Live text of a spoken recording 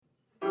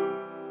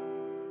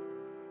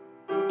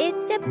It's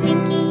the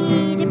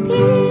Pinky the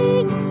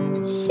Pig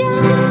Show.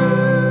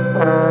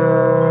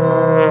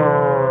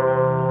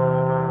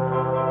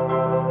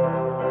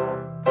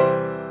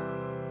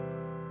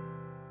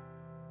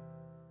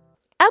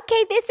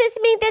 Okay, this is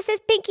me. This is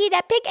Pinky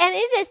the Pig, and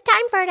it is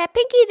time for the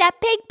Pinky the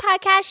Pig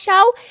podcast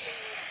show.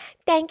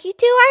 Thank you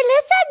to our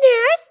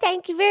listeners.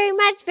 Thank you very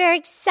much. Very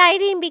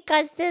exciting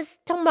because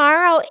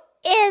tomorrow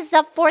is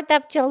the 4th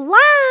of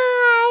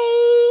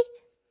July.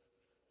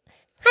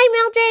 Hi,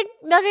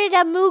 Mildred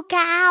the Moo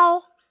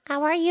Cow.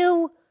 How are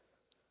you?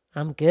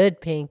 I'm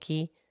good,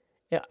 Pinky.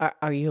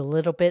 Are you a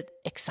little bit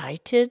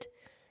excited?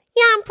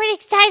 Yeah, I'm pretty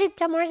excited.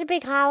 Tomorrow's a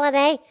big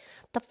holiday,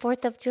 the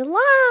 4th of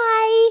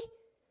July.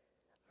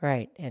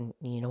 Right, and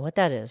you know what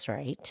that is,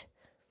 right?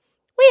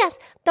 Well, yes,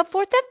 the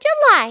 4th of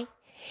July.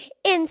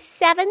 In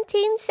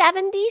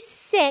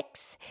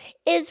 1776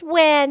 is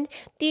when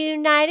the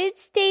United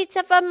States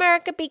of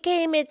America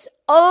became its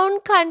own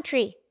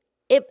country.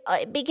 It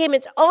became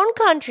its own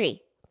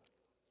country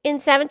in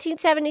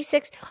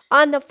 1776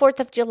 on the 4th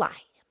of July.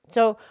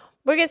 So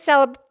we're going to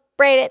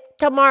celebrate it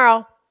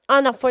tomorrow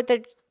on the 4th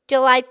of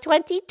July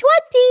 2020.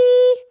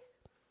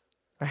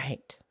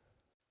 Right.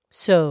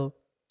 So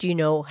do you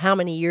know how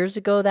many years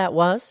ago that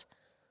was?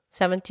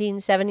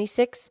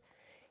 1776?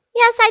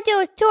 Yes, I do. It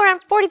was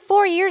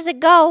 244 years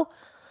ago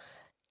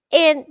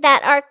in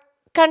that our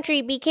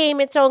country became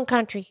its own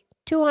country.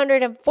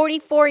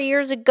 244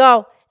 years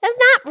ago. That's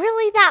not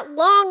really that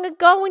long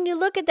ago when you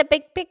look at the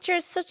big picture.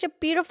 It's such a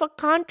beautiful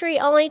country,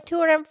 only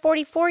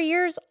 244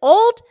 years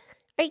old.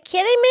 Are you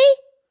kidding me?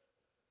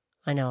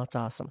 I know, it's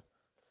awesome.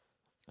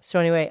 So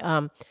anyway,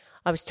 I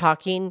was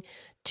talking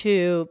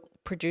to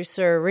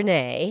producer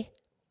Renee.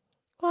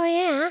 Oh,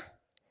 yeah?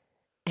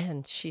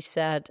 And she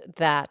said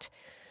that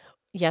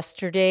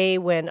yesterday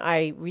when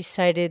I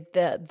recited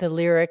the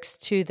lyrics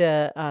to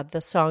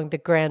the song "The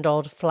Grand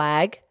Old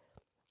Flag."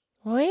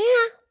 Oh,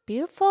 yeah.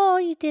 Beautiful.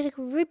 You did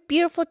a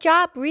beautiful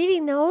job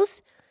reading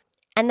those.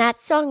 And that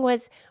song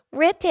was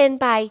written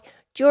by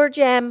George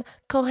M.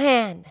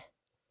 Cohan.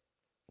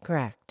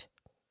 Correct.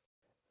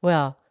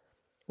 Well,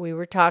 we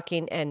were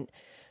talking and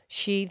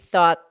she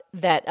thought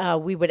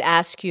that we would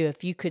ask you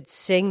if you could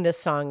sing the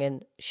song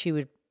and she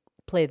would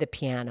play the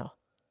piano.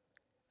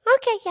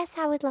 Okay, yes,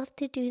 I would love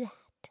to do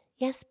that.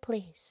 Yes,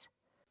 please.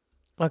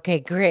 Okay,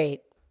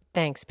 great.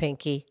 Thanks,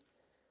 Pinky.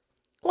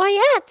 Well,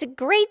 yeah, it's a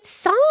great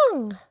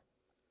song.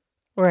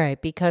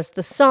 Right, because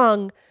the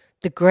song,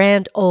 "The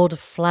Grand Old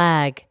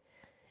Flag,"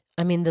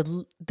 I mean,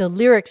 the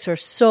lyrics are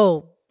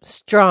so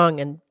strong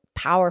and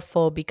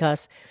powerful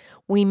because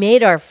we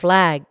made our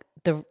flag,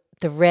 the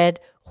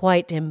red,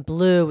 white, and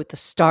blue with the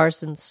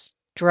stars and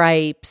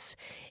stripes,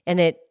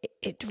 and it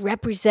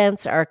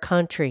represents our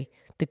country,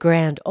 the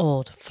Grand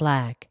Old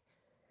Flag.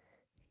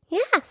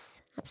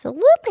 Yes,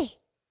 absolutely.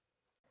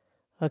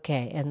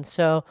 Okay, and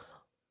so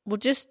we'll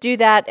just do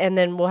that, and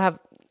then we'll have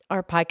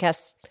our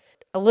podcast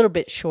a little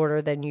bit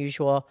shorter than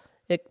usual.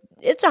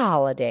 It's a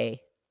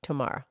holiday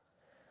tomorrow.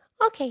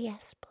 Okay,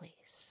 yes,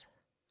 please.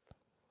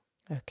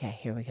 Okay,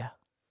 here we go.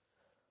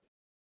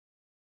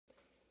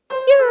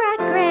 You're a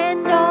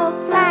grand old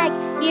flag,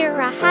 you're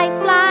a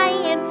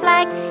high-flying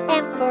flag,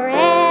 and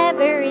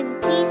forever in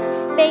peace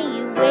may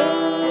you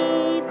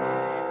wave.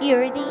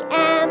 You're the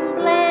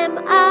emblem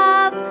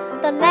of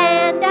the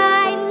land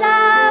I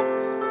love,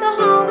 the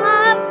home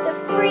of the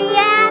free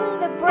and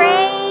the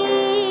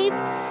brave.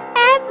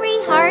 Every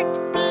heart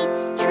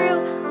beats true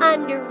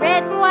under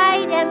red,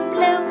 white, and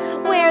blue,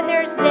 where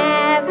there's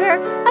never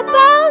a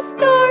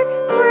boast or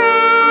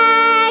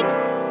brag.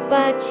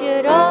 But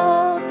should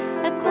old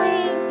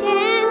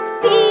acquaintance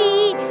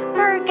be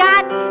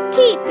forgot,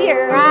 keep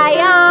your eye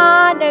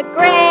on a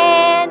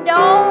grand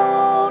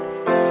old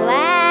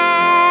flag.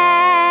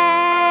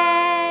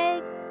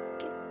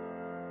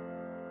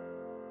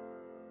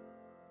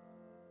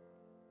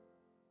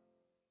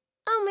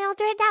 Oh,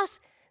 Mildred, that was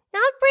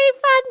pretty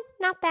fun.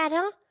 Not bad,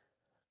 huh?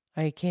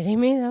 Are you kidding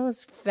me? That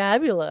was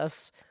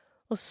fabulous.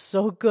 It was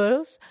so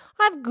good.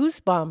 I have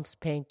goosebumps,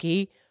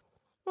 Pinky.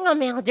 Oh,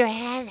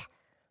 Mildred.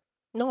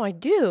 No, I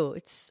do.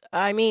 It's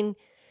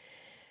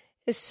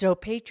so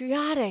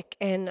patriotic,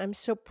 and I'm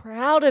so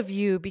proud of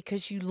you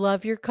because you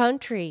love your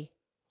country.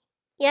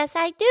 Yes,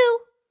 I do.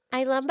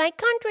 I love my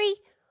country,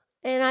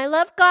 and I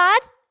love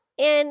God,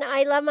 and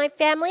I love my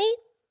family,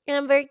 and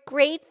I'm very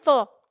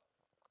grateful.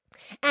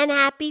 And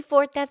happy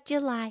 4th of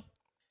July.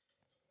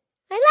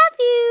 I love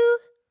you.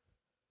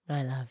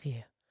 I love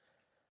you.